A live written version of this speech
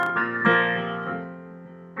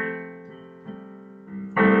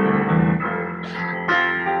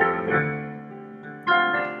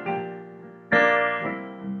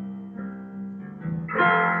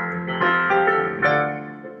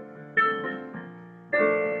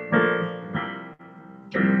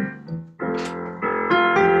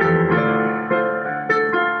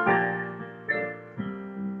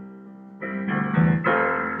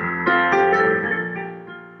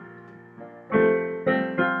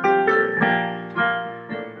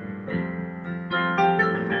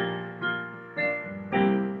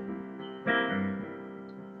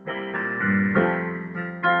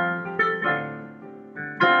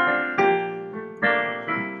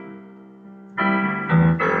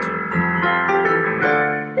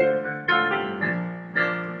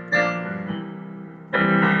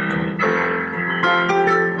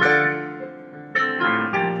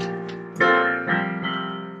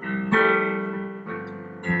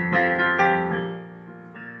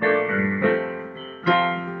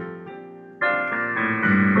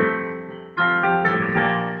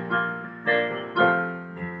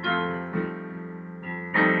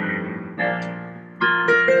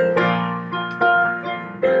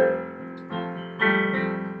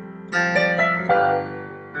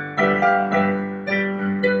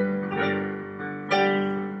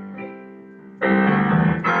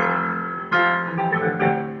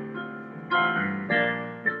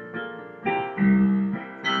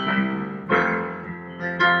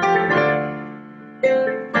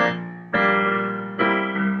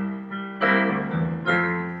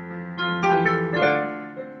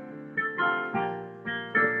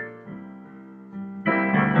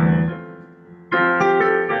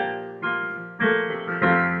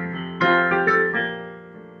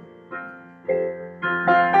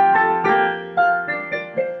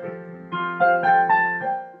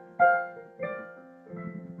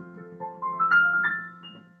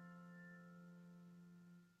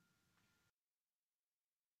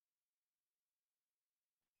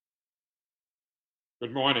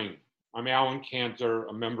Good morning. I'm Alan Cantor,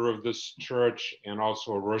 a member of this church and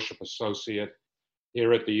also a worship associate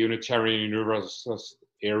here at the Unitarian Universalist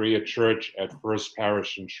Area Church at First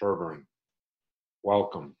Parish in Sherborn.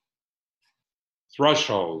 Welcome.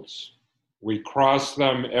 Thresholds. We cross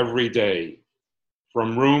them every day,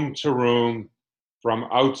 from room to room, from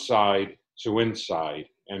outside to inside,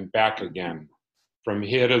 and back again, from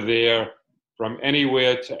here to there, from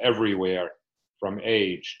anywhere to everywhere, from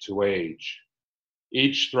age to age.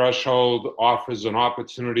 Each threshold offers an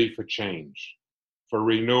opportunity for change, for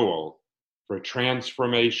renewal, for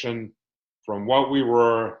transformation from what we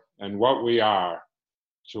were and what we are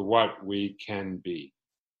to what we can be.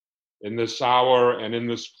 In this hour and in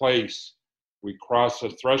this place, we cross a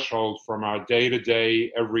threshold from our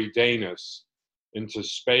day-to-day everydayness into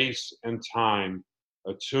space and time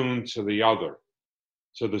attuned to the other,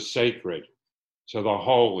 to the sacred, to the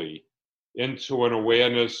holy, into an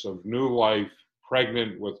awareness of new life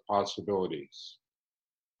pregnant with possibilities.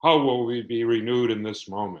 How will we be renewed in this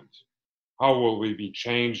moment? How will we be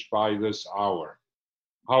changed by this hour?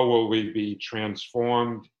 How will we be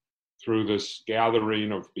transformed through this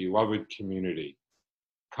gathering of beloved community?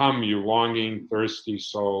 Come, you longing, thirsty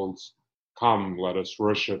souls. Come, let us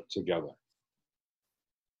worship together.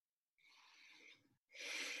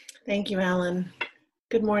 Thank you, Alan.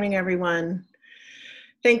 Good morning, everyone.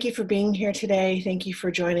 Thank you for being here today. Thank you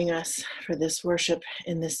for joining us for this worship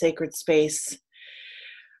in this sacred space.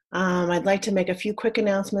 I'd like to make a few quick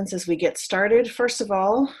announcements as we get started. First of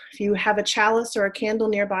all, if you have a chalice or a candle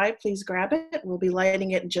nearby, please grab it. We'll be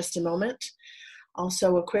lighting it in just a moment.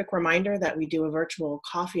 Also, a quick reminder that we do a virtual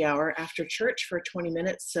coffee hour after church for 20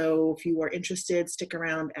 minutes. So if you are interested, stick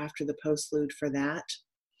around after the postlude for that.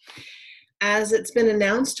 As it's been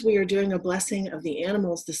announced, we are doing a blessing of the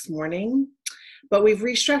animals this morning. But we've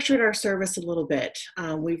restructured our service a little bit.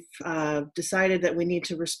 We've decided that we need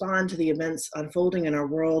to respond to the events unfolding in our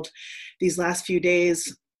world these last few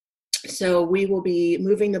days. So we will be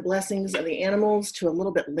moving the blessings of the animals to a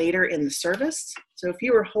little bit later in the service. So if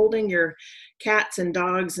you are holding your cats and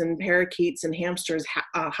dogs and parakeets and hamsters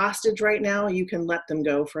hostage right now, you can let them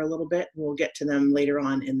go for a little bit. We'll get to them later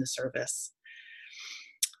on in the service.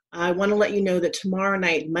 I want to let you know that tomorrow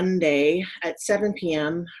night, Monday at 7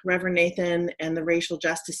 p.m., Reverend Nathan and the Racial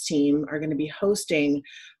Justice team are going to be hosting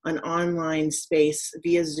an online space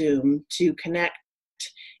via Zoom to connect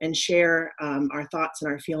and share our thoughts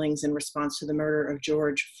and our feelings in response to the murder of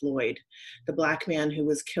George Floyd, the Black man who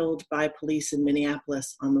was killed by police in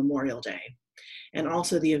Minneapolis on Memorial Day, and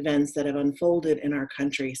also the events that have unfolded in our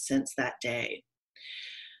country since that day.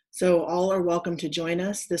 So all are welcome to join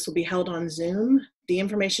us. This will be held on Zoom. The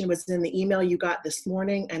information was in the email you got this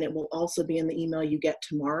morning, and it will also be in the email you get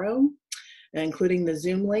tomorrow, including the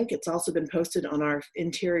Zoom link. It's also been posted on our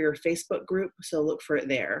interior Facebook group, so look for it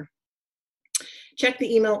there. Check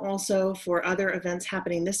the email also for other events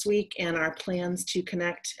happening this week and our plans to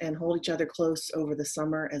connect and hold each other close over the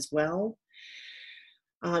summer as well.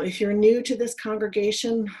 If you're new to this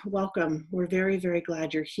congregation, welcome. We're very, very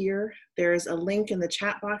glad you're here. There's a link in the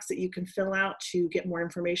chat box that you can fill out to get more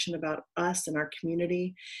information about us and our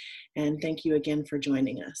community. And thank you again for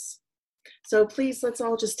joining us. So please, let's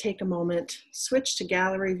all just take a moment, switch to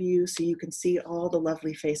gallery view so you can see all the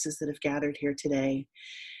lovely faces that have gathered here today.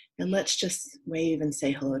 And let's just wave and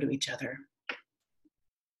say hello to each other.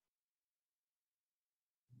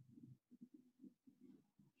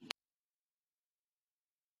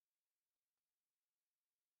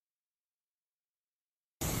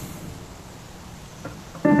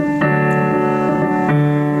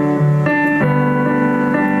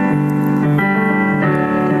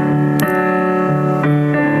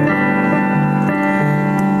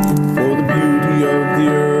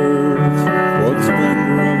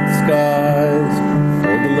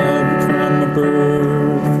 For the love of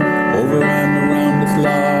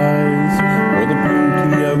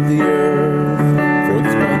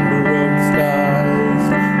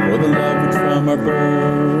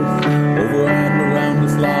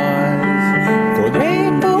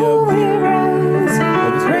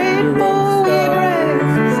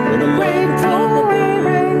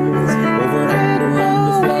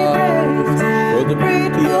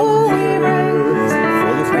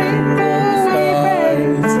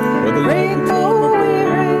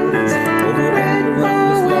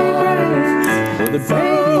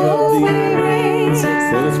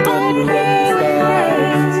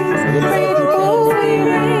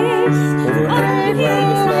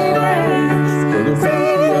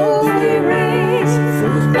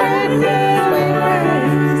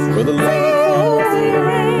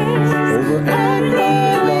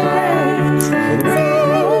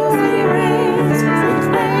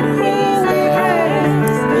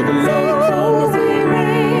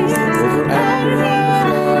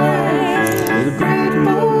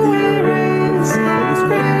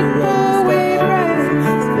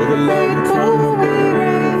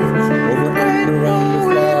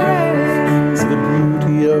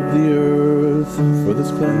for the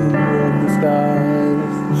splendor of the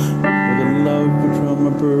skies, for the love which from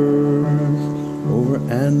a birth over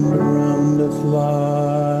and around us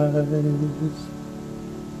lies.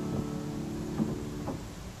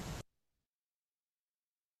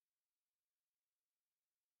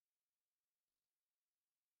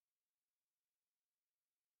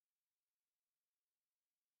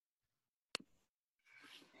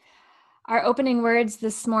 Our opening words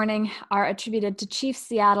this morning are attributed to Chief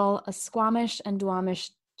Seattle, a Squamish and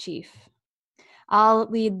Duwamish chief. I'll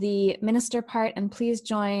lead the minister part, and please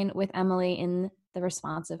join with Emily in the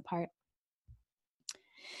responsive part.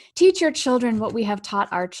 Teach your children what we have taught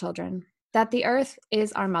our children, that the earth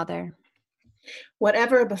is our mother.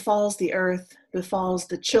 Whatever befalls the earth befalls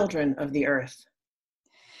the children of the earth.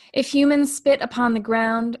 If humans spit upon the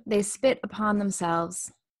ground, they spit upon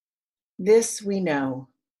themselves. This we know.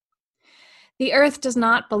 The earth does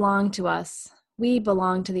not belong to us. We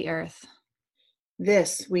belong to the earth.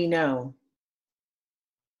 This we know.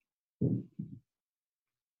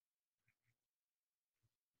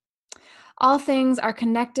 All things are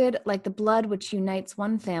connected like the blood which unites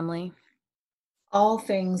one family. All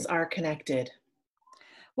things are connected.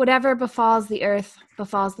 Whatever befalls the earth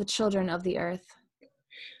befalls the children of the earth.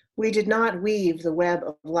 We did not weave the web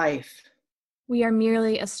of life. We are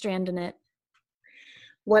merely a strand in it.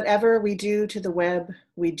 Whatever we do to the web,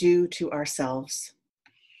 we do to ourselves.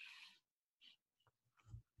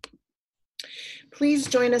 Please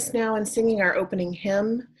join us now in singing our opening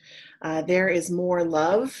hymn, There Is More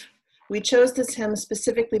Love. We chose this hymn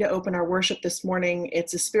specifically to open our worship this morning.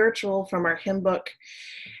 It's a spiritual from our hymn book,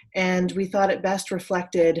 and we thought it best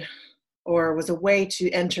reflected or was a way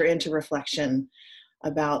to enter into reflection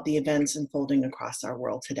about the events unfolding across our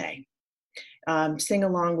world today. Sing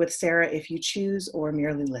along with Sarah if you choose, or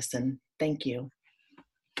merely listen. Thank you.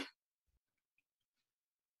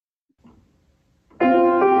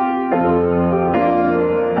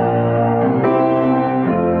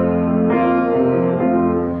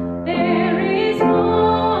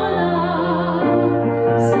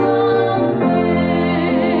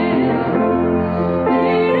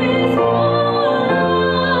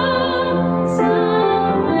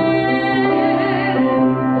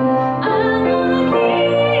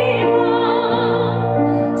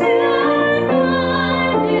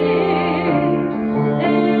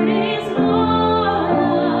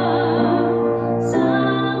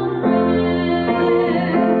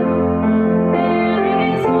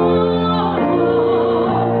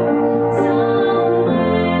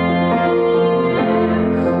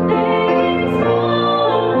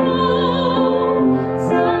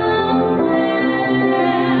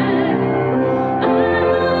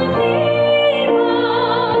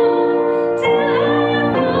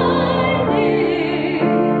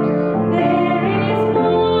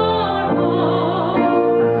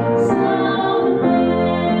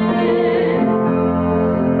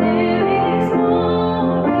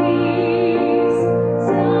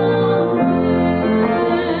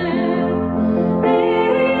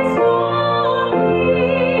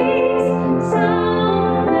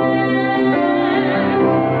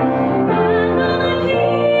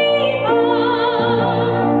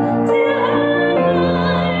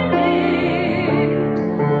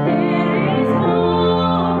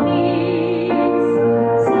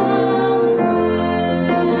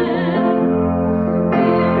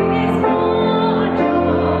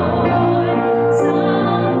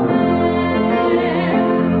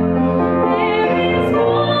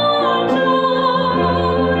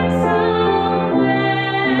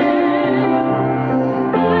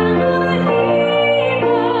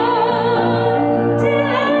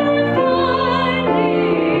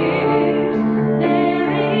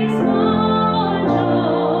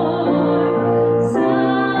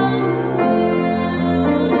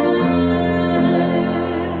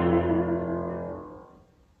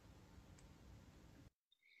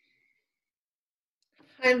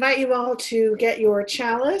 I invite you all to get your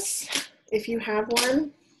chalice, if you have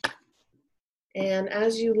one. And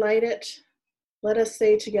as you light it, let us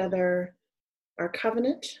say together our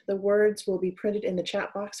covenant. The words will be printed in the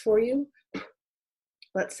chat box for you.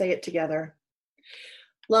 Let's say it together.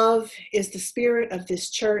 Love is the spirit of this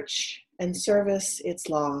church, and service its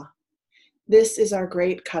law. This is our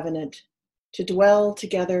great covenant, to dwell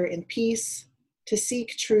together in peace, to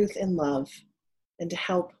seek truth in love, and to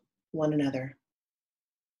help one another.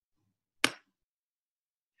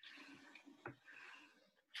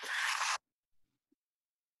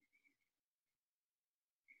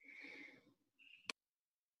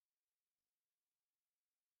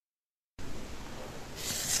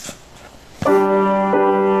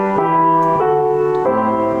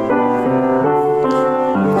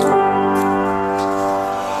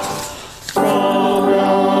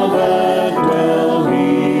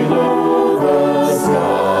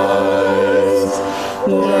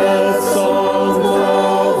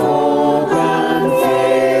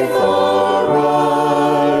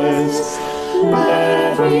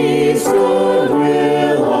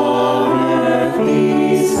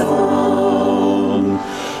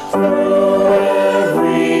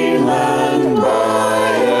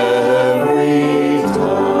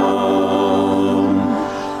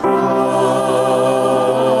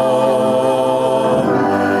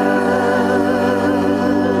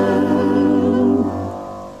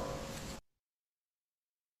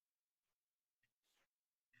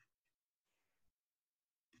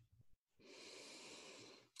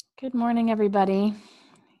 Good morning, everybody.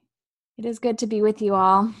 It is good to be with you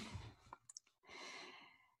all.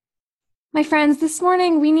 My friends, this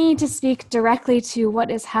morning we need to speak directly to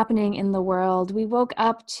what is happening in the world. We woke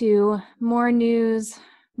up to more news,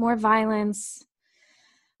 more violence,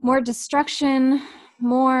 more destruction,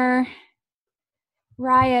 more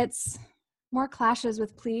riots, more clashes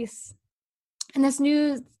with police. And this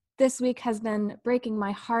news this week has been breaking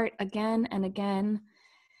my heart again and again.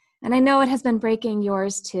 And I know it has been breaking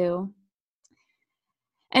yours too.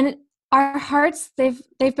 And our hearts, they've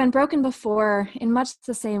been broken before in much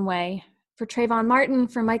the same way. For Trayvon Martin,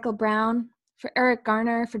 for Michael Brown, for Eric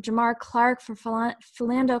Garner, for Jamar Clark, for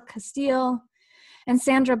Philando Castile, and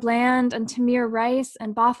Sandra Bland, and Tamir Rice,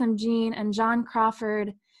 and Botham Jean, and John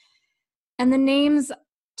Crawford. And the names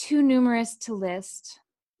too numerous to list.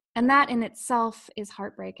 And that in itself is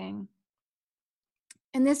heartbreaking.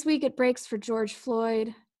 And this week it breaks for George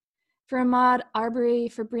Floyd, for Ahmaud Arbery,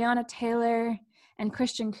 for Breonna Taylor, and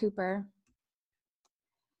Christian Cooper.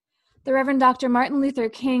 The Reverend Dr. Martin Luther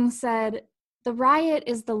King said, "The riot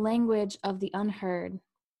is the language of the unheard."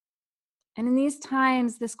 And in these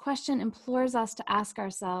times, this question implores us to ask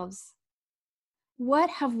ourselves, what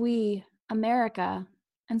have we, America,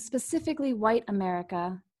 and specifically white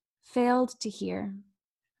America, failed to hear?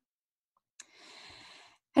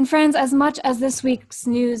 And friends, as much as this week's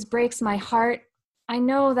news breaks my heart, I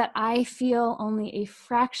know that I feel only a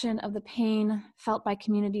fraction of the pain felt by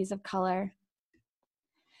communities of color.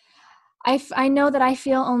 I know that I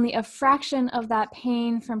feel only a fraction of that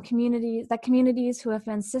pain from communities who have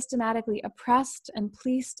been systematically oppressed and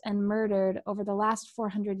policed and murdered over the last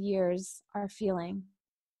 400 years are feeling.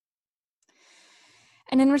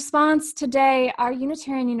 And in response today, our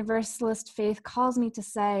Unitarian Universalist faith calls me to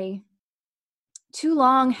say, too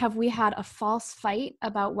long have we had a false fight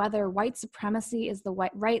about whether white supremacy is the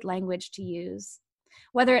right language to use,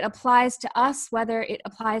 whether it applies to us, whether it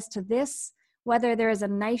applies to this, whether there is a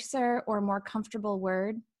nicer or more comfortable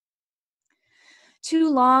word. Too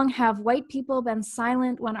long have white people been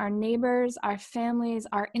silent when our neighbors, our families,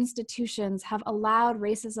 our institutions have allowed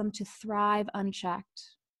racism to thrive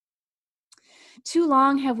unchecked. Too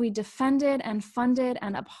long have we defended and funded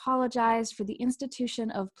and apologized for the institution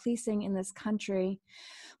of policing in this country,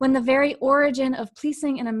 when the very origin of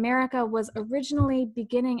policing in America was originally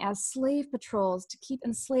beginning as slave patrols to keep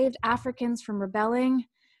enslaved Africans from rebelling,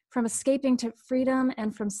 from escaping to freedom,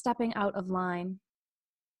 and from stepping out of line.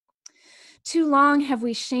 Too long have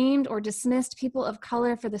we shamed or dismissed people of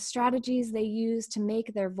color for the strategies they use to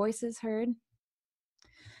make their voices heard.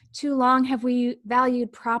 Too long have we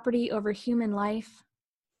valued property over human life.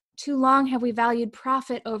 Too long have we valued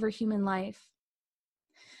profit over human life.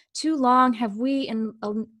 Too long have we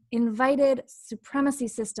invited supremacy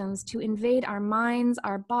systems to invade our minds,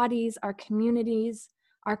 our bodies, our communities,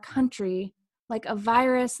 our country, like a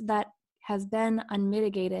virus that has been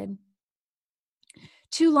unmitigated.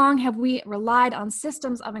 Too long have we relied on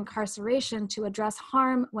systems of incarceration to address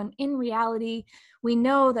harm when in reality, we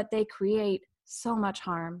know that they create so much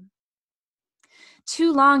harm.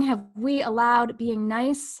 Too long have we allowed being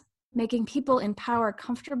nice, making people in power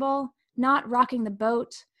comfortable, not rocking the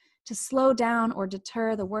boat, to slow down or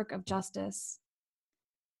deter the work of justice.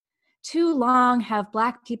 Too long have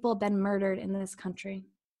Black people been murdered in this country.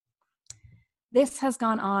 This has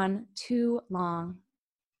gone on too long.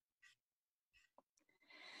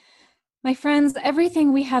 My friends,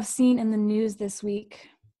 everything we have seen in the news this week,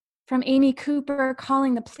 from Amy Cooper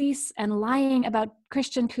calling the police and lying about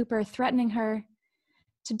Christian Cooper threatening her,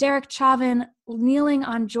 to Derek Chauvin kneeling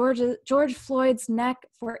on George Floyd's neck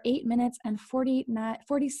for 8 minutes and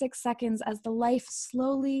 46 seconds as the life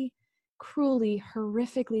slowly, cruelly,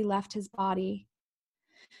 horrifically left his body,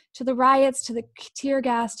 to the riots, to the tear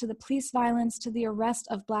gas, to the police violence, to the arrest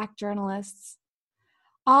of Black journalists.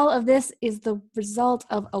 All of this is the result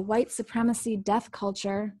of a white supremacy death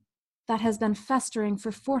culture that has been festering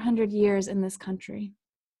for 400 years in this country.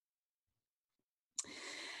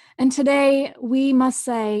 And today, we must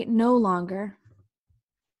say no longer.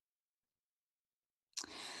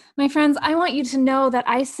 My friends, I want you to know that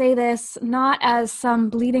I say this not as some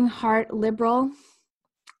bleeding heart liberal,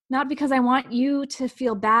 not because I want you to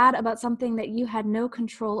feel bad about something that you had no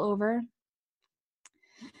control over.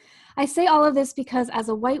 I say all of this because as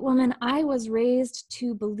a white woman, I was raised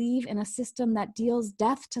to believe in a system that deals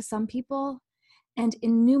death to some people and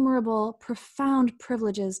innumerable, profound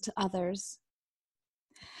privileges to others.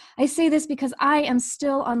 I say this because I am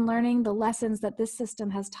still unlearning the lessons that this system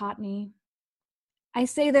has taught me. I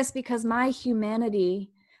say this because my humanity,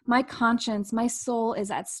 my conscience, my soul is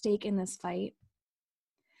at stake in this fight.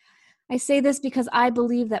 I say this because I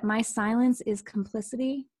believe that my silence is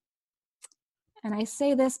complicity, And I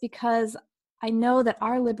say this because I know that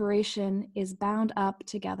our liberation is bound up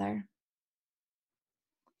together.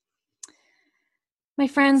 My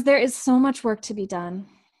friends, there is so much work to be done.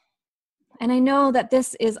 And I know that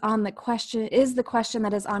this is the question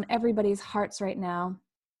that is on everybody's hearts right now.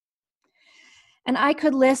 And I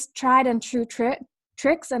could list tried and true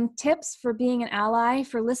tricks and tips for being an ally,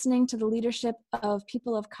 for listening to the leadership of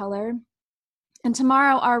people of color. And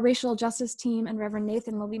tomorrow, our racial justice team and Reverend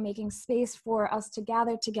Nathan will be making space for us to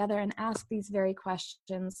gather together and ask these very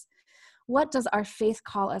questions. What does our faith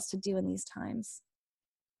call us to do in these times?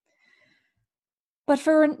 But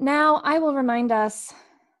for now, I will remind us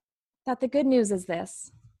that the good news is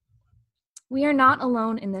this: we are not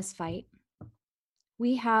alone in this fight.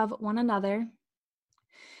 We have one another.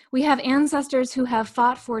 We have ancestors who have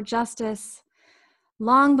fought for justice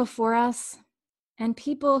long before us, and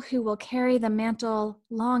people who will carry the mantle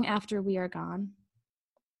long after we are gone.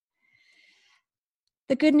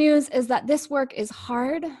 The good news is that this work is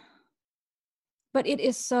hard, but it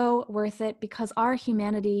is so worth it because our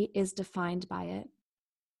humanity is defined by it.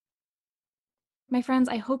 My friends,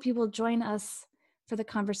 I hope you will join us for the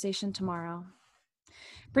conversation tomorrow.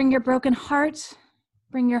 Bring your broken heart,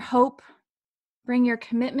 bring your hope, bring your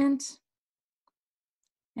commitment,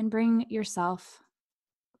 and bring yourself.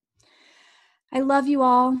 I love you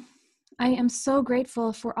all. I am so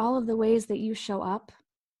grateful for all of the ways that you show up.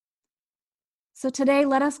 So today,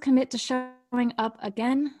 let us commit to showing up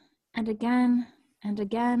again and again and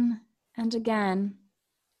again and again,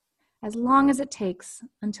 as long as it takes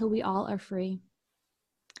until we all are free.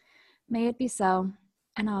 May it be so,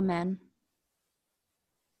 and amen.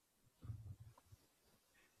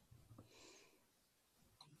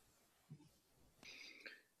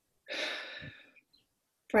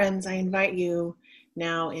 Friends, I invite you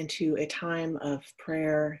now into a time of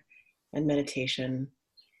prayer and meditation.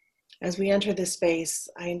 As we enter this space,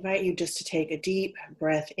 I invite you just to take a deep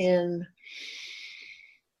breath in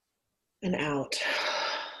and out.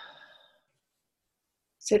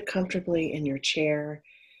 Sit comfortably in your chair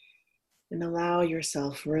and allow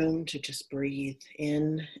yourself room to just breathe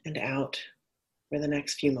in and out for the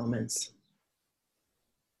next few moments.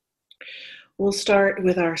 We'll start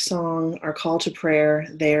with our song, our call to prayer,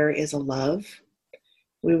 There Is a Love.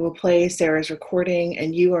 We will play Sarah's recording,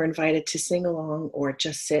 and you are invited to sing along or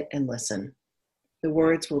just sit and listen. The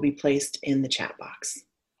words will be placed in the chat box.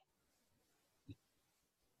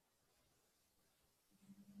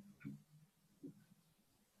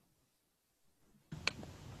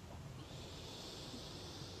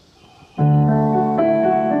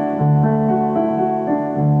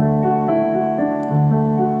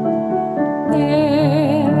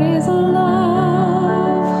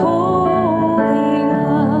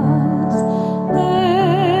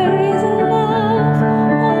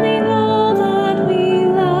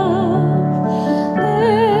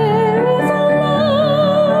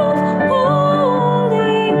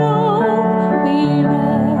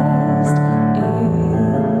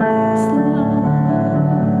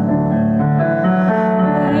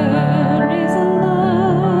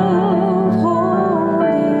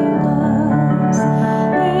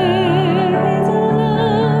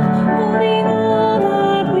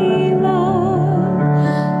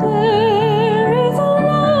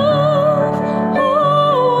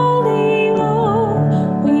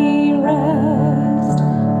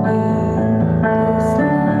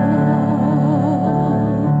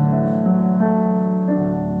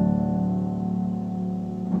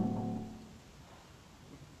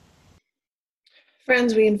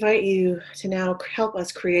 Friends, we invite you to now help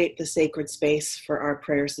us create the sacred space for our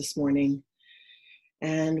prayers this morning.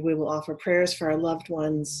 And we will offer prayers for our loved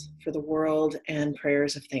ones, for the world, and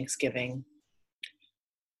prayers of thanksgiving.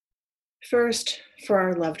 First, for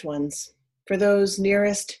our loved ones, for those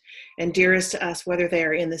nearest and dearest to us, whether they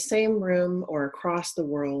are in the same room or across the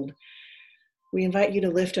world, we invite you to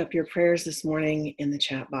lift up your prayers this morning in the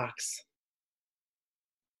chat box.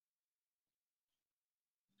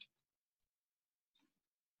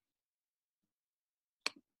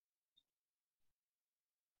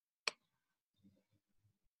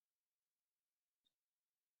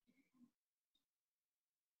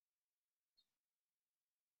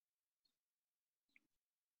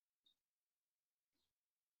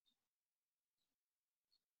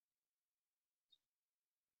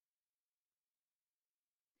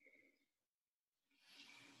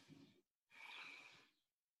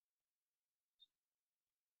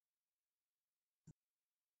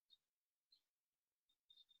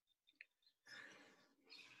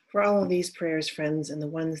 For all of these prayers, friends, and the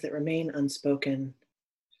ones that remain unspoken,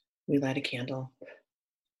 we light a candle.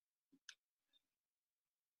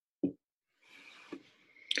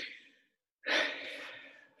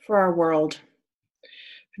 for our world,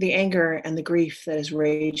 for the anger and the grief that is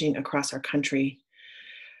raging across our country,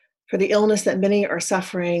 for the illness that many are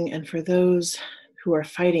suffering, and for those who are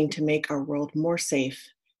fighting to make our world more safe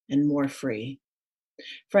and more free.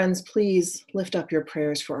 Friends, please lift up your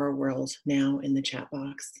prayers for our world now in the chat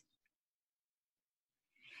box.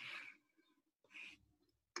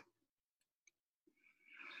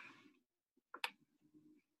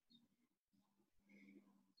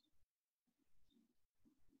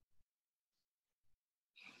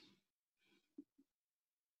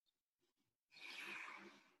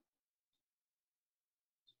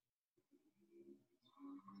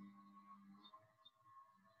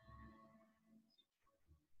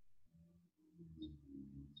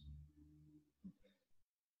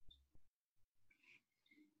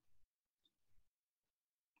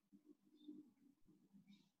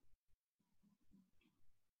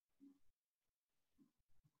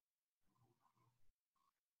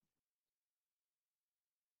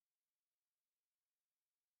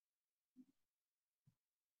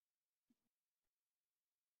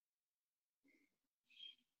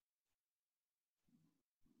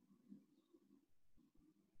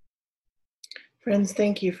 Friends,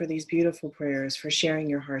 thank you for these beautiful prayers, for sharing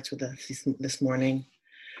your hearts with us this morning.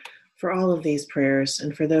 For all of these prayers,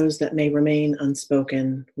 and for those that may remain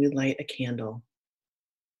unspoken, we light a candle.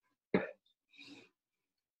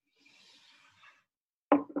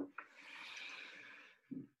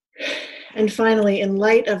 And finally, in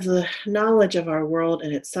light of the knowledge of our world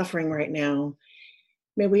and its suffering right now,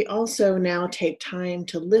 may we also now take time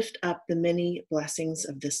to lift up the many blessings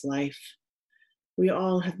of this life. We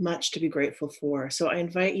all have much to be grateful for. So I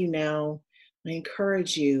invite you now, I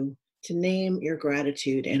encourage you to name your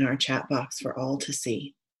gratitude in our chat box for all to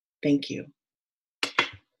see. Thank you.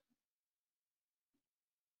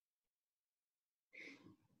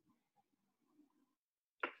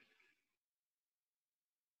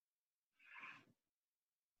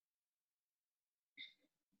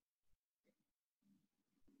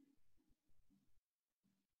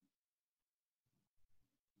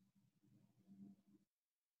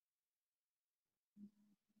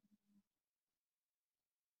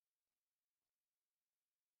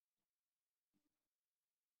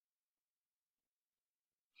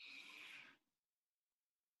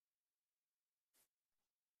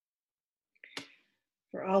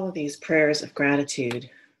 For all of these prayers of gratitude,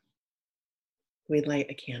 we light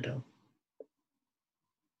a candle.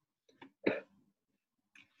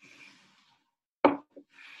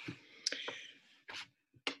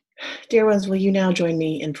 Dear ones, will you now join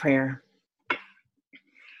me in prayer?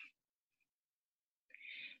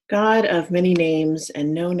 God of many names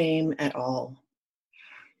and no name at all,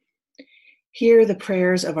 hear the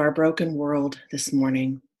prayers of our broken world this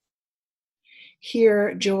morning.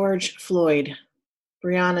 Hear George Floyd,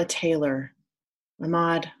 Breonna Taylor,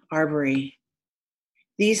 Ahmaud Arbery,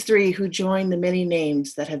 these three who join the many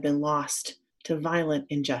names that have been lost to violent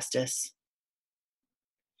injustice.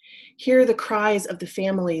 Hear the cries of the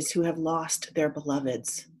families who have lost their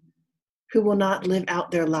beloveds, who will not live out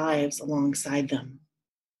their lives alongside them.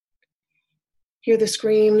 Hear the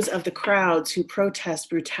screams of the crowds who protest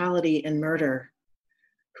brutality and murder,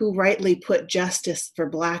 who rightly put justice for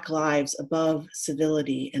Black lives above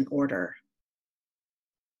civility and order.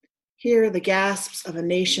 Hear the gasps of a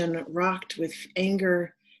nation rocked with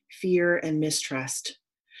anger, fear, and mistrust,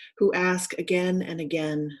 who ask again and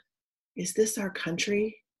again, is this our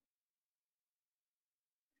country?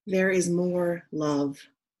 There is more love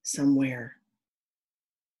somewhere.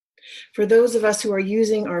 For those of us who are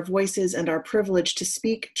using our voices and our privilege to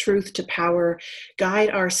speak truth to power, guide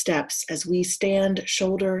our steps as we stand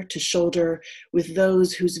shoulder to shoulder with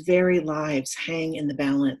those whose very lives hang in the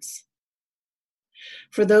balance.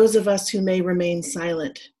 For those of us who may remain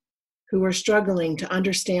silent, who are struggling to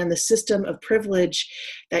understand the system of privilege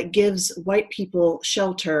that gives white people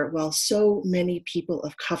shelter while so many people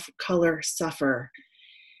of color suffer,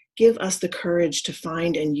 give us the courage to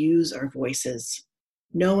find and use our voices,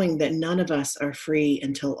 knowing that none of us are free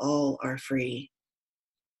until all are free.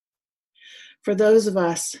 For those of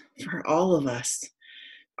us, for all of us,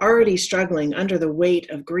 already struggling under the weight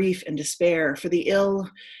of grief and despair, for the ill,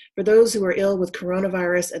 for those who are ill with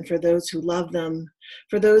coronavirus and for those who love them,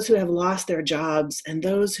 for those who have lost their jobs and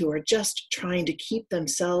those who are just trying to keep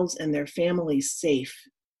themselves and their families safe,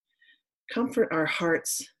 comfort our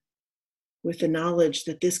hearts with the knowledge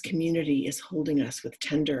that this community is holding us with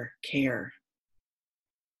tender care.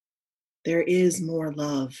 There is more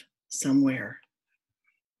love somewhere.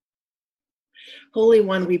 Holy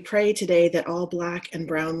One, we pray today that all Black and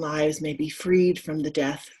brown lives may be freed from the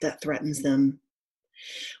death that threatens them,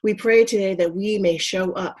 We pray today that we may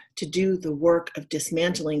show up to do the work of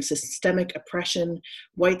dismantling systemic oppression,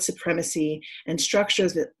 white supremacy, and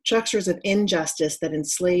structures of injustice that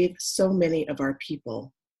enslave so many of our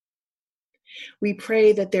people. We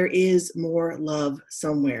pray that there is more love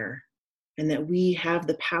somewhere, and that we have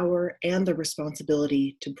the power and the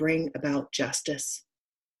responsibility to bring about justice,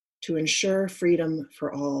 to ensure freedom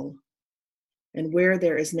for all. And where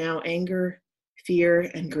there is now anger, fear,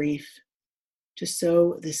 and grief, to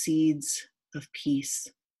sow the seeds of peace.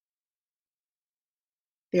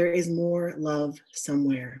 There is more love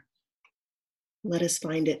somewhere. Let us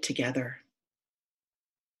find it together.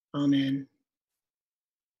 Amen.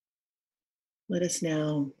 Let us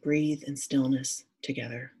now breathe in stillness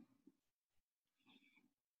together.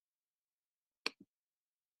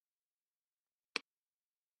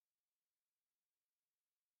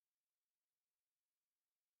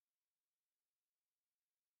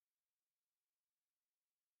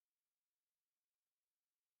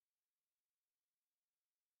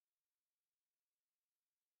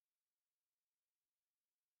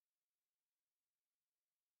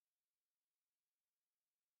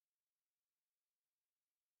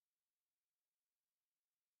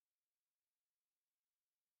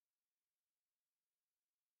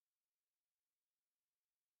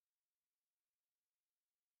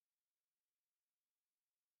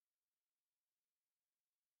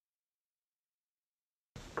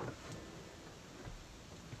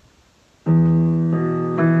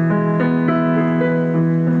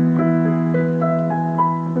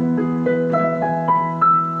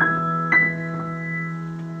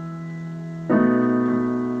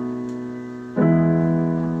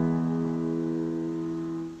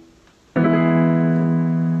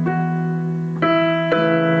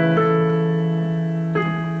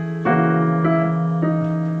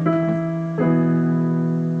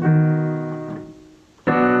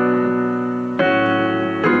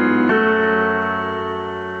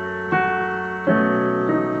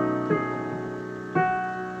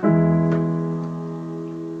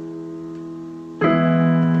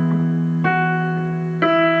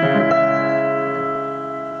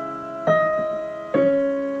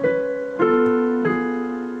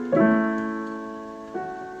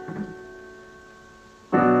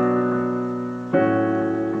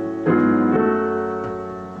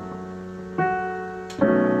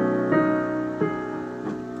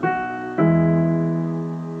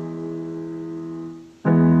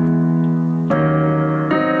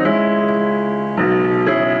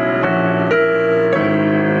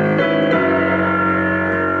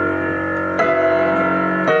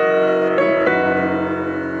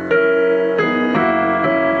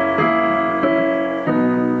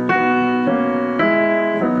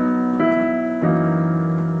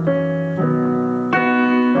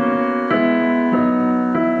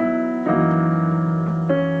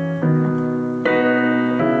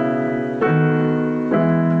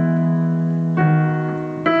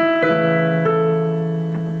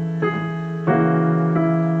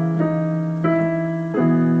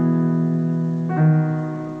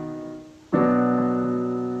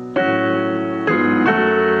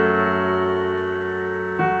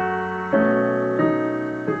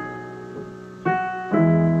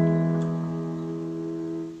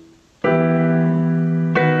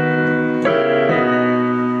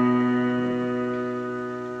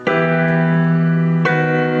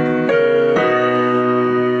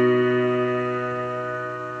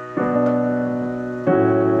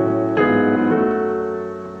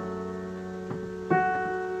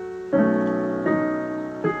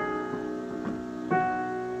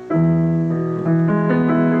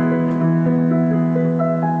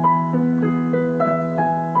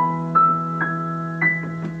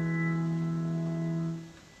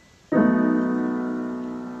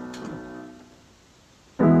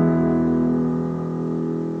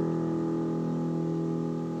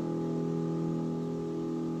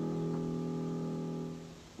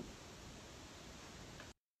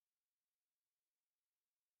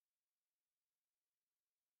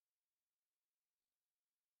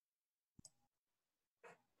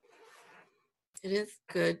 It is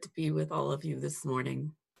good to be with all of you this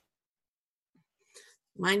morning.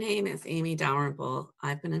 My name is Amy Dalrymple.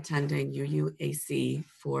 I've been attending UUAC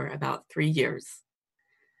for about 3 years.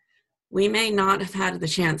 We may not have had the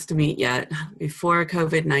chance to meet yet. Before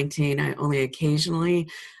COVID-19, I only occasionally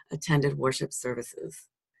attended worship services.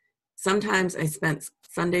 Sometimes I spent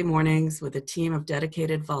Sunday mornings with a team of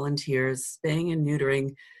dedicated volunteers spaying and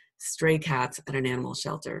neutering stray cats at an animal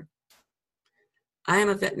shelter. I am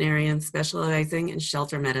a veterinarian specializing in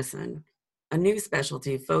shelter medicine, a new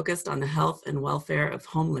specialty focused on the health and welfare of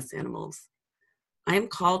homeless animals. I am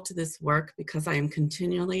called to this work because I am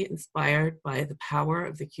continually inspired by the power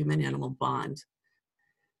of the human-animal bond.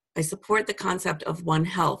 I support the concept of One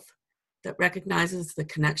Health that recognizes the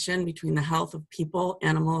connection between the health of people,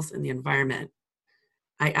 animals, and the environment.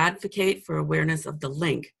 I advocate for awareness of the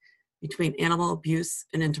link between animal abuse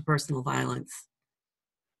and interpersonal violence.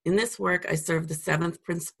 In this work, I serve the 7th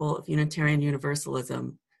principle of Unitarian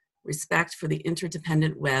Universalism, respect for the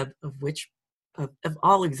interdependent web of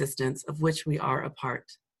all existence of which we are a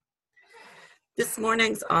part. This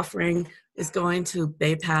morning's offering is going to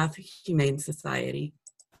Bay Path Humane Society.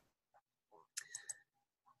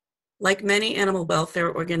 Like many animal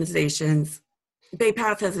welfare organizations, Bay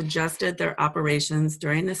Path has adjusted their operations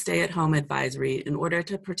during the stay-at-home advisory in order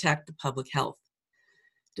to protect the public health.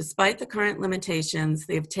 Despite the current limitations,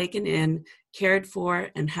 they've taken in, cared for,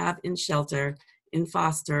 and have in shelter, in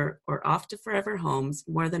foster, or off to forever homes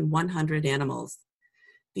more than 100 animals.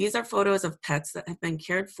 These are photos of pets that have been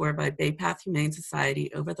cared for by Bay Path Humane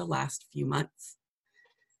Society over the last few months.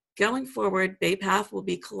 Going forward, Bay Path will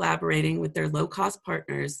be collaborating with their low-cost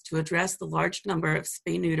partners to address the large number of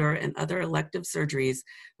spay-neuter and other elective surgeries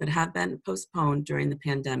that have been postponed during the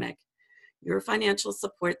pandemic. Your financial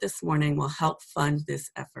support this morning will help fund this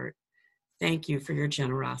effort. Thank you for your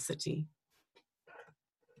generosity.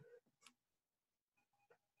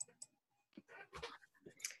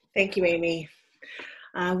 Thank you, Amy.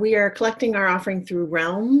 We are collecting our offering through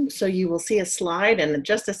Realm, so you will see a slide in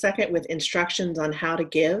just a second with instructions on how to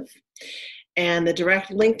give. And the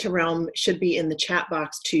direct link to Realm should be in the chat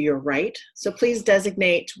box to your right. So please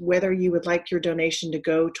designate whether you would like your donation to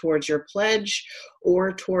go towards your pledge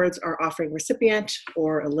or towards our offering recipient,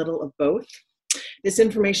 or a little of both. This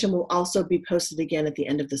information will also be posted again at the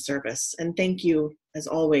end of the service. And thank you, as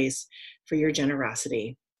always, for your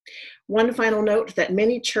generosity. One final note that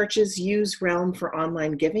many churches use Realm for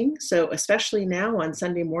online giving, so especially now on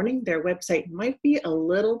Sunday morning, their website might be a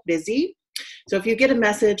little busy. So if you get a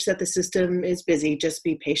message that the system is busy, just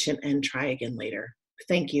be patient and try again later.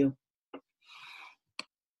 Thank you.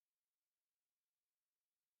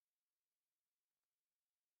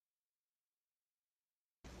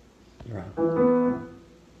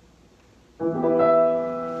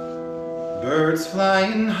 Birds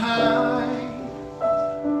flying high,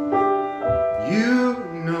 you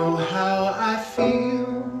know how I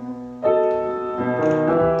feel.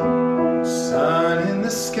 Sun in the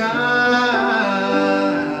sky,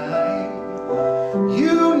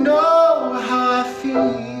 you know how I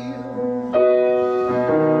feel.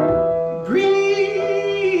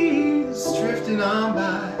 Breeze drifting on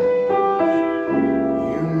by,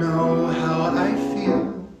 you know how I feel.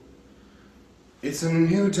 It's a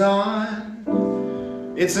new dawn,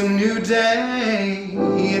 it's a new day,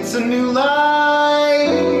 it's a new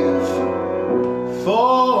life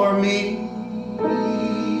for me,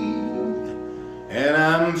 and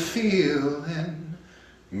I'm feeling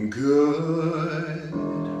good.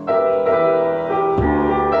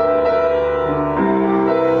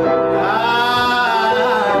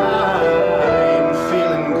 I'm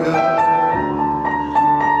feeling good.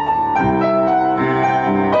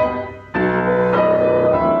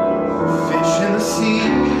 Fish in the sea,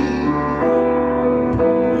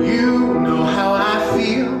 you know how I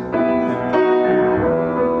feel.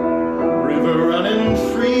 River running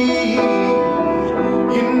free,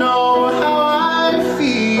 you know how I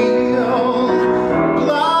feel.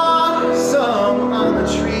 Blossom on the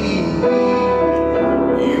tree,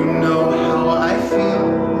 you know how I feel.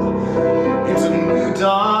 It's a new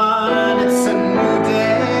dawn, it's a new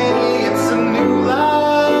day, it's a new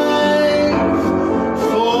life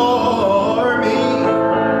for me,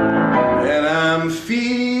 and I'm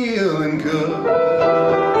feeling good.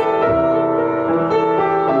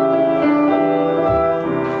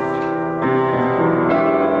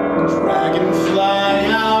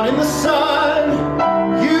 Dragonfly out in the sun,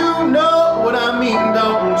 you know what I mean,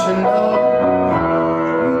 don't you know?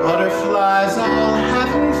 Butterflies all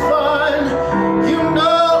having fun, you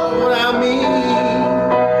know what I mean.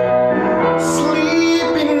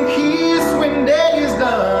 Sleep in peace when day is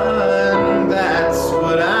done, that's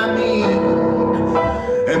what I mean.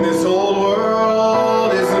 And this old world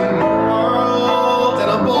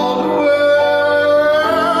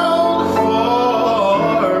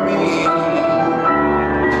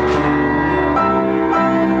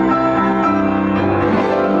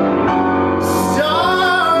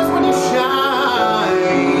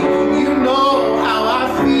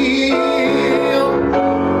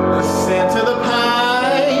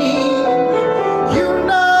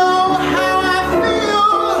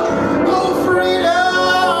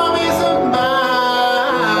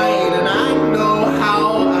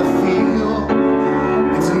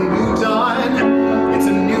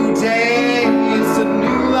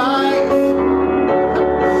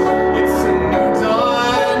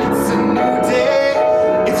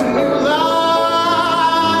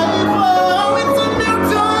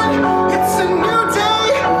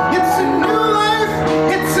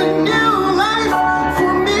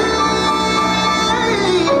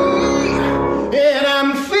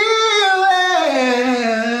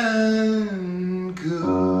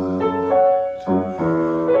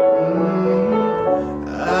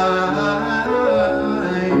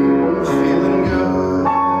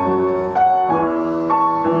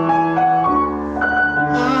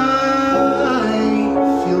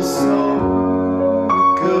feels so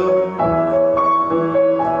good.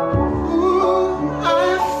 Ooh,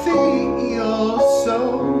 I feel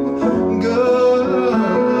so good.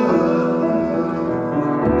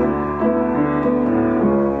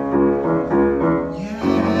 Yeah.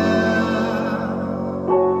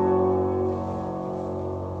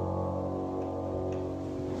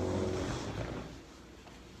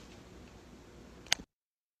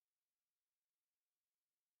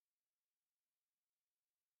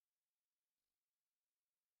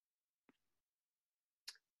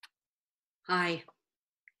 Hi.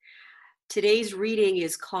 Today's reading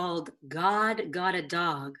is called God Got a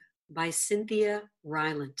Dog by Cynthia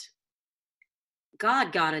Rylant.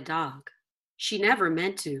 God got a dog. She never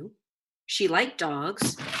meant to. She liked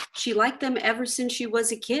dogs. She liked them ever since she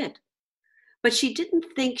was a kid. But she didn't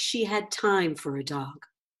think she had time for a dog.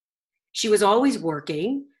 She was always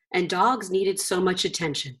working, and dogs needed so much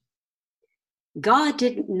attention. God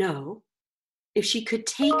didn't know if she could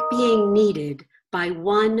take being needed by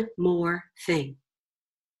one more thing.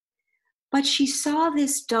 But she saw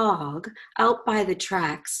this dog out by the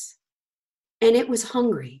tracks, and it was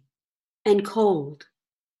hungry and cold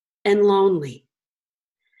and lonely.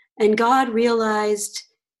 And God realized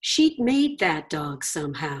she'd made that dog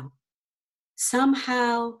somehow.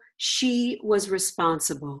 Somehow she was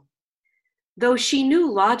responsible, though she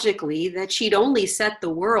knew logically that she'd only set the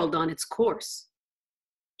world on its course.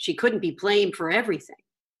 She couldn't be blamed for everything.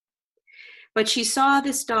 But she saw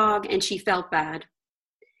this dog and she felt bad.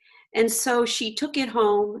 And so she took it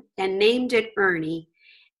home and named it Ernie.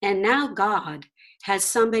 And now God has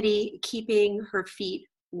somebody keeping her feet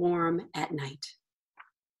warm at night.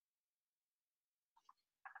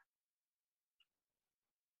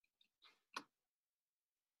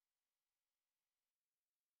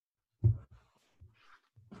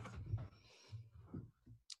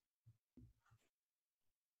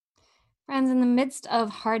 Friends, in the midst of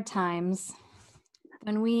hard times,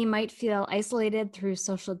 when we might feel isolated through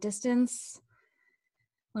social distance,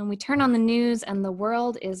 when we turn on the news and the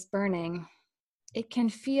world is burning, it can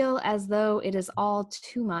feel as though it is all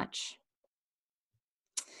too much.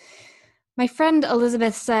 My friend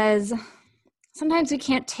Elizabeth says, sometimes we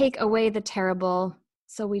can't take away the terrible,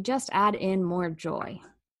 so we just add in more joy.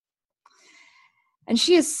 And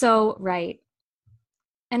she is so right.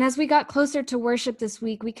 And as we got closer to worship this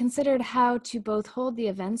week, we considered how to both hold the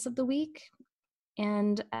events of the week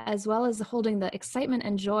and as well as holding the excitement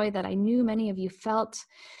and joy that I knew many of you felt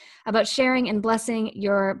about sharing and blessing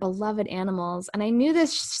your beloved animals. And I knew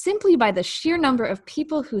this simply by the sheer number of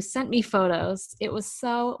people who sent me photos. It was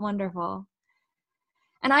so wonderful.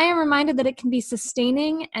 And I am reminded that it can be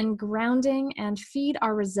sustaining and grounding and feed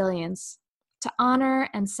our resilience to honor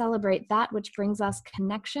and celebrate that which brings us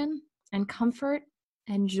connection and comfort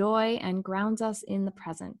and joy and grounds us in the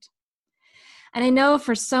present. And I know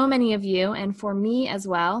for so many of you, and for me as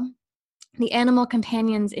well, the animal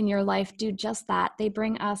companions in your life do just that. They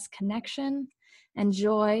bring us connection and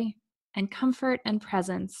joy and comfort and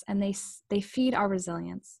presence, and they feed our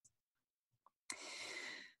resilience.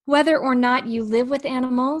 Whether or not you live with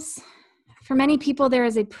animals, for many people there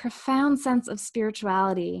is a profound sense of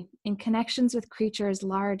spirituality in connections with creatures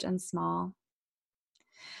large and small.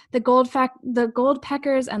 The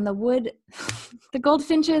goldpeckers and the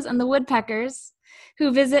goldfinches and the woodpeckers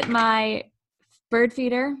who visit my bird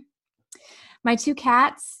feeder, my 2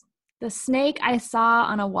 cats, the snake I saw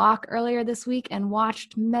on a walk earlier this week and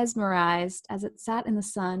watched mesmerized as it sat in the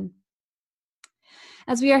sun.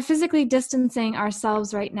 As we are physically distancing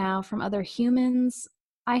ourselves right now from other humans,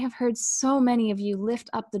 I have heard so many of you lift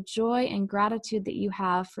up the joy and gratitude that you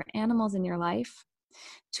have for animals in your life,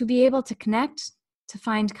 to be able to connect, to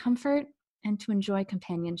find comfort, and to enjoy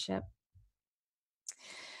companionship.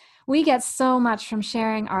 We get so much from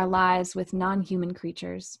sharing our lives with non-human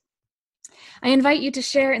creatures. I invite you to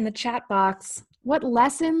share in the chat box what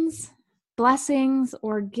lessons, blessings,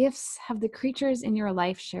 or gifts have the creatures in your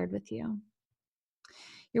life shared with you.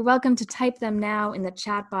 You're welcome to type them now in the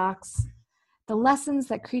chat box, the lessons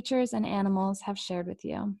that creatures and animals have shared with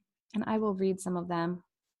you, and I will read some of them.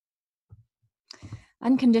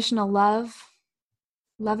 Unconditional love,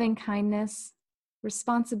 loving kindness,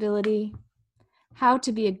 responsibility, how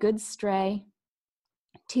to be a good stray,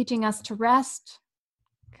 teaching us to rest,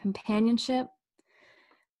 companionship,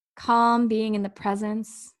 calm being in the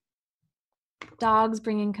presence, dogs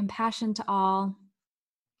bringing compassion to all,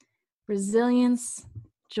 resilience,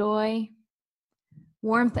 joy,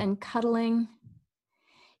 warmth and cuddling,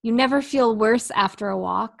 you never feel worse after a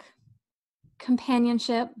walk,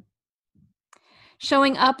 companionship,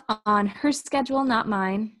 showing up on her schedule, not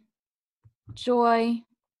mine, joy,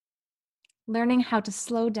 learning how to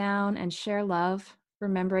slow down and share love,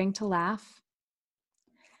 remembering to laugh,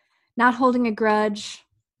 not holding a grudge,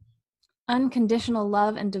 unconditional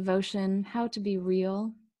love and devotion, how to be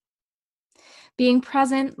real, being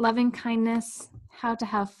present, loving kindness, how to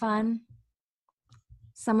have fun,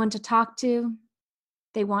 someone to talk to,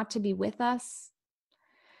 they want to be with us,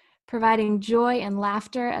 providing joy and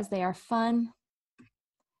laughter as they are fun,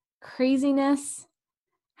 craziness,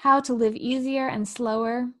 how to live easier and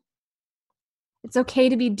slower. It's okay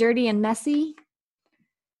to be dirty and messy.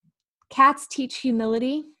 Cats teach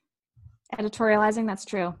humility. Editorializing, that's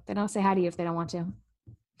true. They don't say hi to you if they don't want to.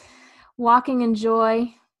 Walking in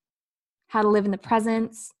joy, how to live in the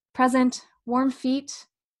present, warm feet,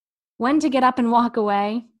 when to get up and walk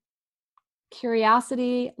away.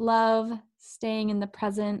 Curiosity, love, staying in the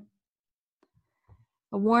present.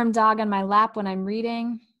 A warm dog on my lap when I'm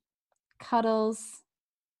reading. Cuddles,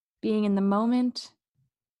 being in the moment.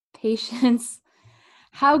 Patience,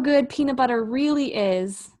 how good peanut butter really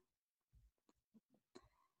is.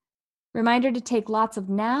 Reminder to take lots of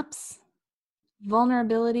naps.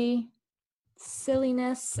 Vulnerability,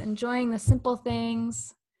 silliness, enjoying the simple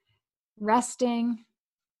things. Resting.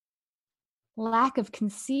 Lack of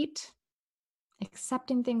conceit,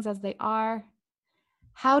 accepting things as they are.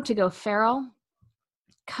 How to go feral.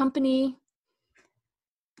 Company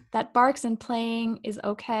that barks and playing is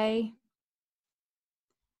okay.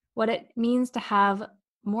 What it means to have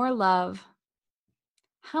more love.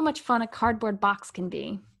 How much fun a cardboard box can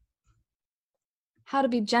be. How to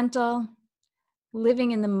be gentle,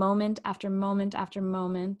 living in the moment after moment after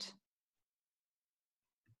moment.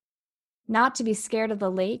 Not to be scared of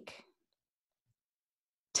the lake.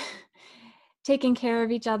 Taking care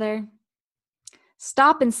of each other.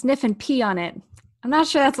 Stop and sniff and pee on it. I'm not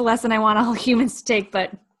sure that's a lesson I want all humans to take,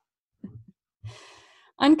 but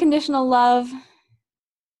unconditional love.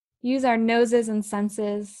 Use our noses and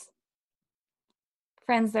senses.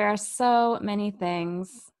 Friends, there are so many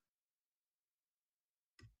things.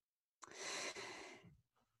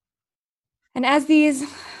 And as these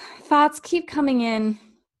thoughts keep coming in,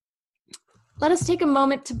 let us take a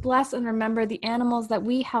moment to bless and remember the animals that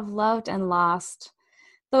we have loved and lost,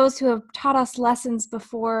 those who have taught us lessons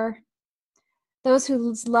before, those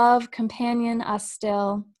whose love companion us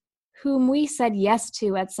still, whom we said yes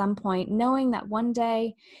to at some point, knowing that one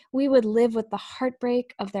day we would live with the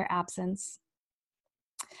heartbreak of their absence.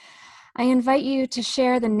 I invite you to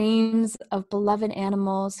share the names of beloved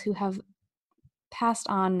animals who have passed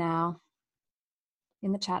on now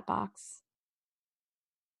in the chat box.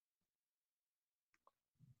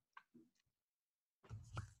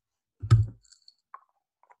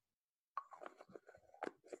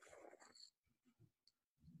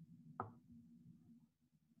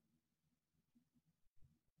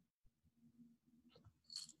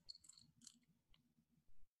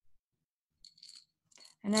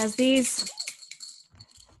 And as these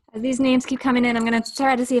names keep coming in, I'm going to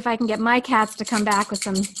try to see if I can get my cats to come back with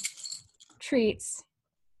some treats.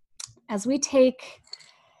 As we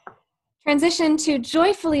transition to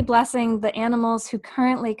joyfully blessing the animals who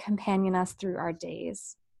currently companion us through our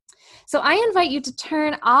days. So I invite you to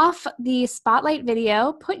turn off the spotlight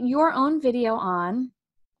video, put your own video on.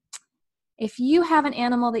 If you have an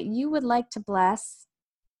animal that you would like to bless,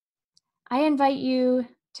 I invite you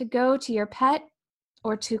to go to your pet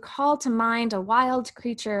or to call to mind a wild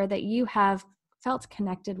creature that you have felt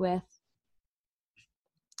connected with.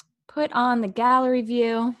 Put on the gallery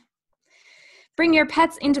view. Bring your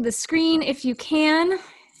pets into the screen if you can,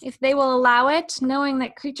 if they will allow it, knowing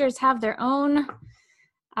that creatures have their own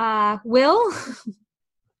will.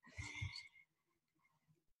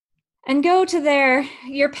 And go to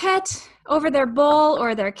your pet over their bowl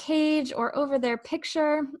or their cage or over their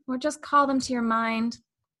picture, or just call them to your mind.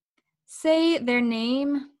 Say their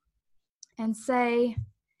name and say,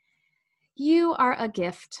 "You are a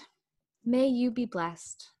gift. May you be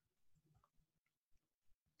blessed."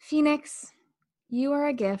 Phoenix, you are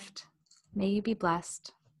a gift. May you be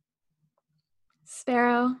blessed.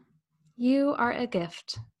 Sparrow, you are a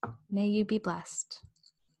gift. May you be blessed.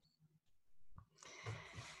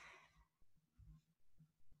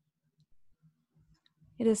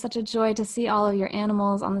 It is such a joy to see all of your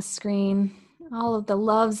animals on the screen, all of the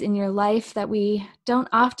loves in your life that we don't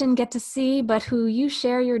often get to see, but who you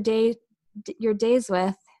share your days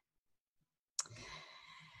with.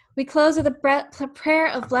 We close with a prayer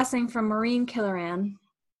of blessing from Maureen Killoran.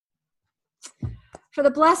 For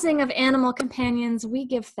the blessing of animal companions, we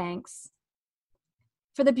give thanks.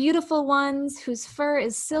 For the beautiful ones whose fur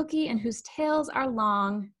is silky and whose tails are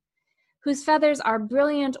long, whose feathers are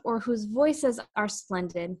brilliant or whose voices are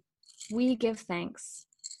splendid, we give thanks.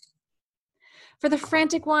 For the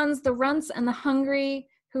frantic ones, the runts and the hungry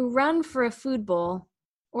who run for a food bowl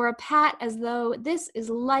or a pat as though this is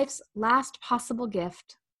life's last possible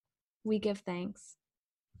gift, we give thanks.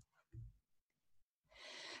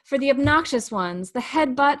 For the obnoxious ones, the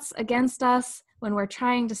head butts against us when we're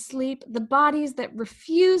trying to sleep, the bodies that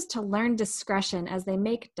refuse to learn discretion as they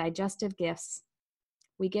make digestive gifts,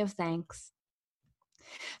 we give thanks.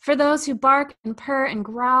 For those who bark and purr and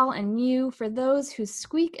growl and mew, for those who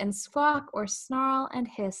squeak and squawk or snarl and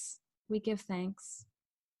hiss, we give thanks.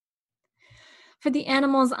 For the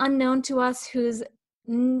animals unknown to us whose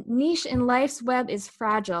niche in life's web is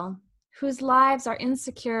fragile, whose lives are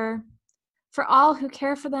insecure, for all who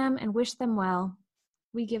care for them and wish them well,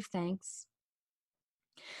 we give thanks.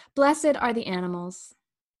 Blessed are the animals.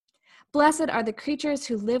 Blessed are the creatures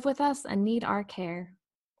who live with us and need our care.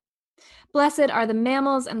 Blessed are the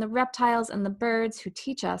mammals and the reptiles and the birds who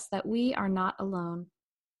teach us that we are not alone.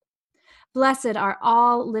 Blessed are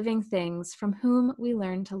all living things from whom we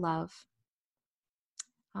learn to love.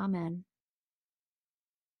 Amen.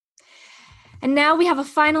 And now we have a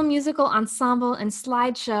final musical ensemble and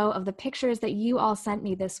slideshow of the pictures that you all sent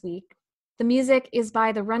me this week. The music is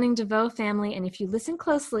by the Running DeVoe family, and if you listen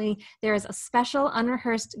closely, there is a special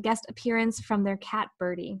unrehearsed guest appearance from their cat,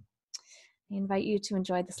 Birdie. I invite you to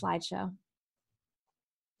enjoy the slideshow.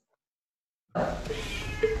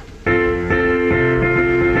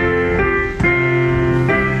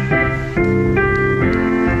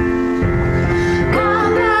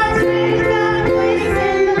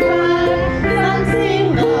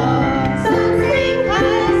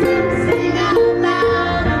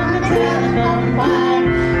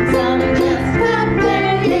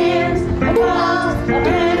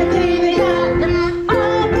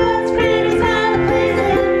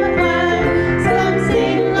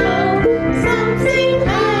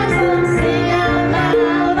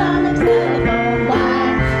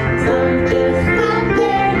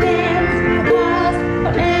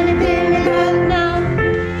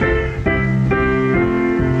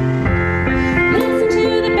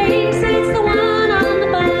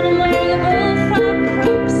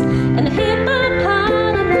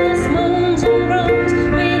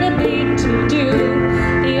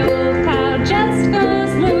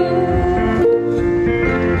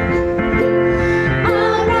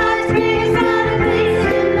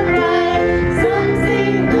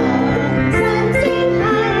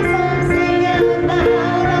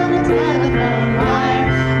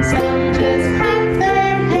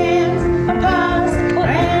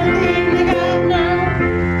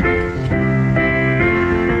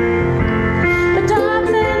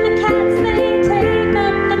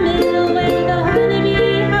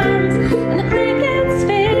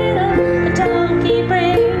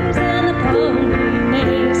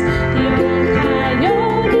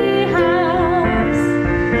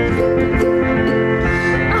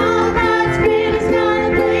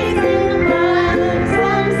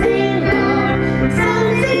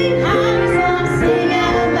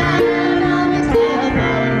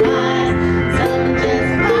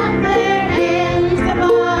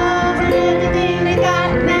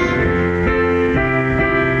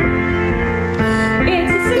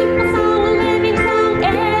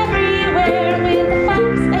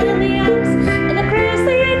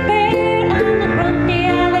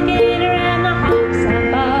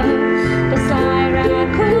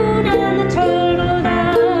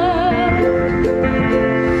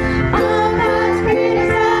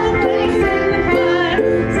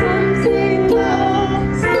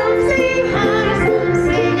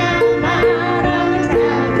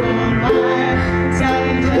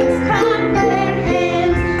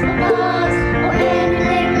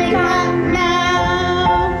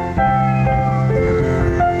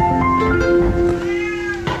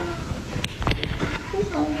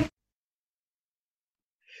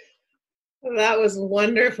 That was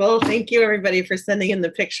wonderful. Thank you, everybody, for sending in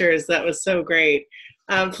the pictures. That was so great.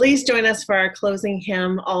 Please join us for our closing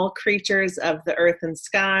hymn, All Creatures of the Earth and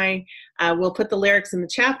Sky. We'll put the lyrics in the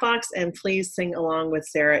chat box, and please sing along with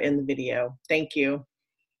Sarah in the video. Thank you.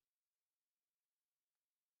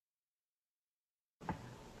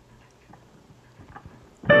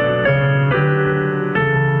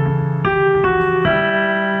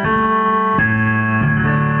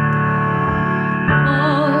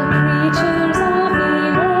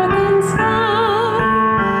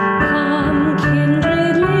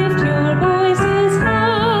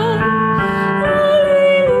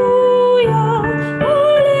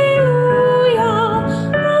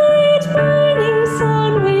 Burning sun.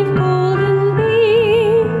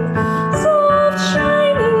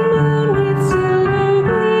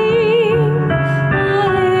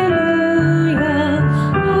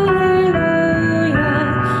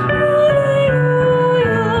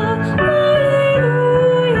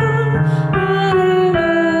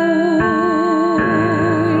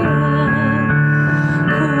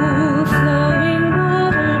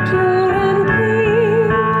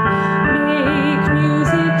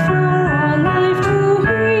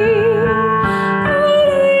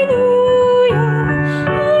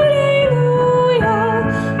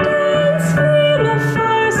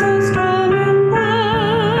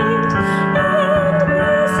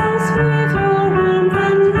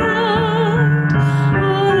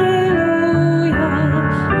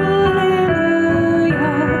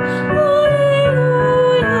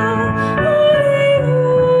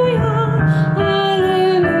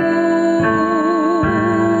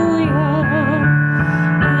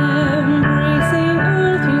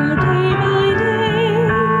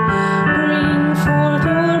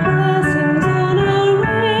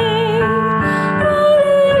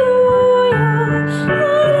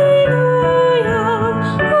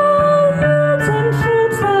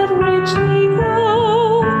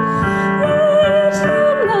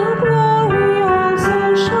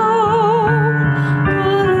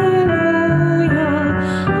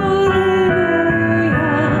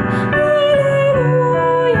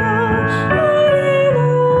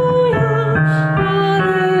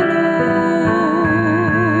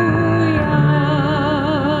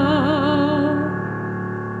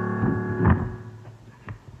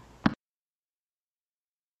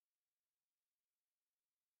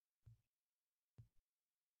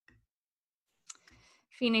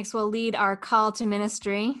 Phoenix will lead our call to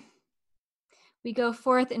ministry. We go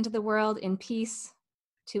forth into the world in peace,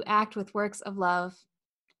 to act with works of love,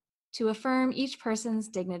 to affirm each person's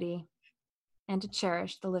dignity, and to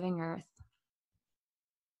cherish the living earth.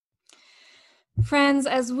 Friends,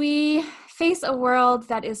 as we face a world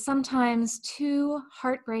that is sometimes too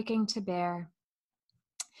heartbreaking to bear,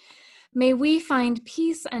 may we find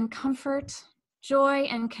peace and comfort, joy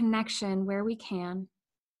and connection where we can.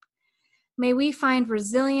 May we find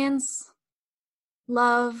resilience,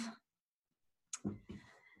 love,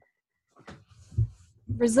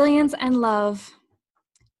 and love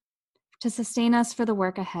to sustain us for the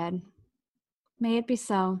work ahead. May it be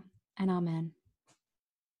so, and amen.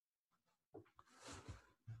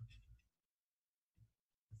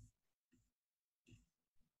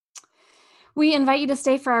 We invite you to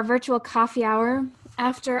stay for our virtual coffee hour.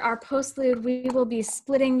 After our postlude, we will be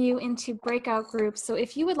splitting you into breakout groups. So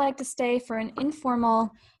if you would like to stay for an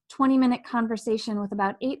informal 20-minute conversation with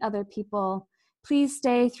about 8 other people, please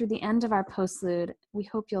stay through the end of our postlude. We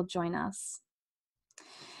hope you'll join us.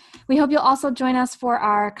 We hope you'll also join us for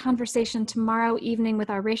our conversation tomorrow evening with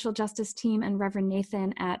our racial justice team and Reverend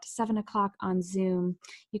Nathan at 7 o'clock on Zoom.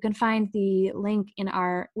 You can find the link in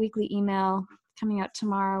our weekly email coming out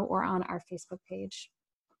tomorrow or on our Facebook page.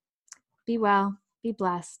 Be well, be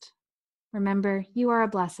blessed. Remember, you are a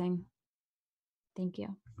blessing. Thank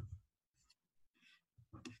you.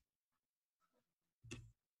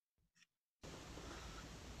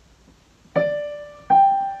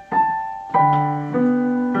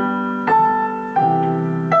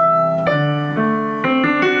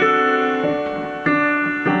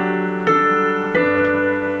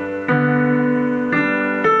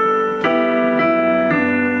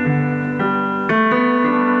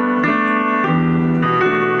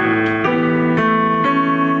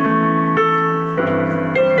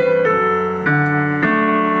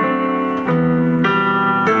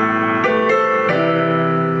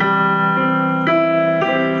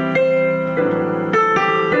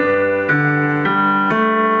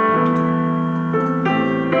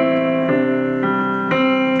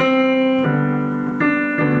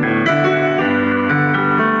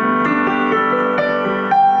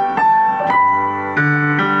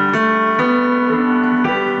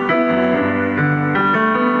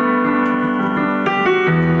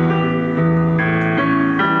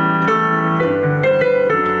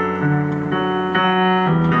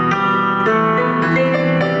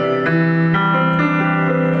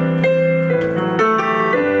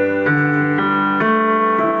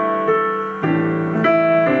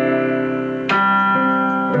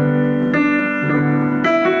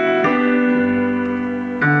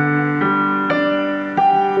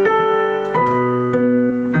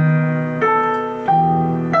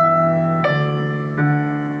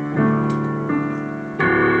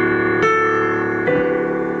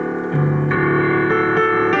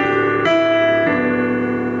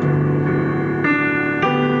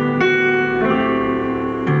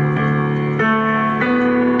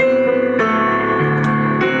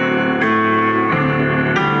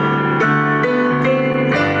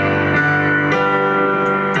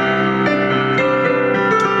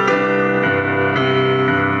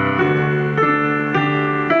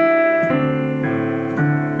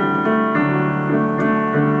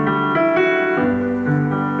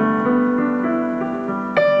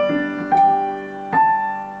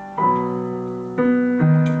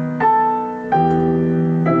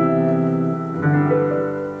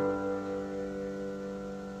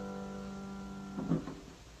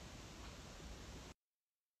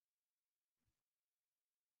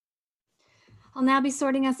 I'll now be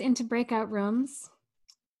sorting us into breakout rooms.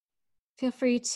 Feel free